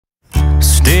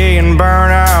getting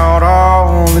burnt out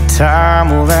all the time,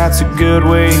 well, that's a good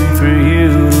way for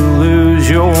you to lose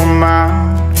your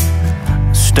mind.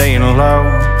 Staying low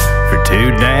for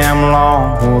too damn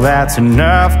long, well, that's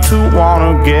enough to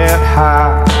wanna get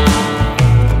high.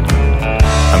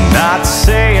 I'm not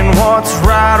saying what's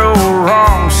right or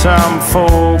wrong. Some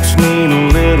folks need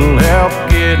a little help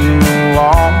getting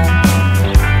along.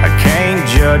 I can't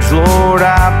judge, Lord,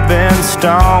 I've been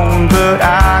stoned, but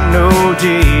I know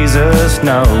Jesus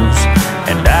knows,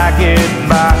 and I get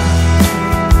by,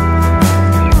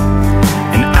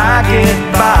 and I get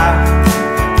by.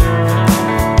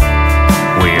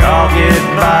 We all get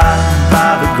by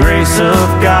the grace of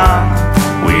God.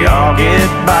 We all get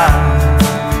by.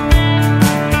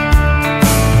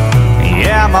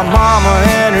 Yeah, my mama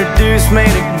introduced me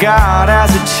to God as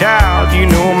a child. You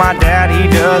know my dad, he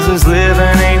does his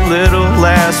living a little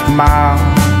less mild.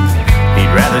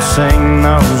 He'd rather sing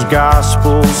those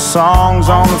gospel songs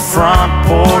on the front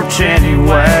porch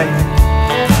anyway.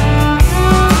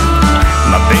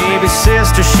 My baby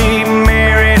sister, she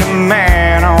married a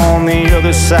man on the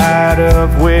other side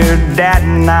of where Dad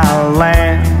and I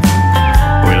land.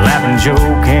 We laugh and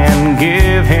joke and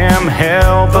give him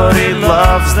hell, but he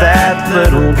loves that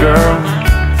little girl,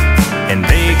 and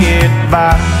they get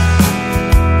by,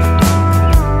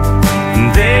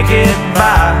 they get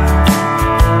by.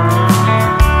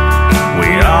 We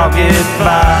all get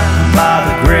by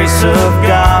the grace of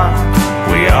God.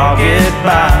 We all get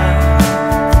by.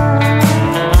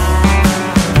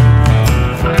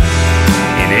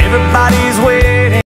 And everybody's waiting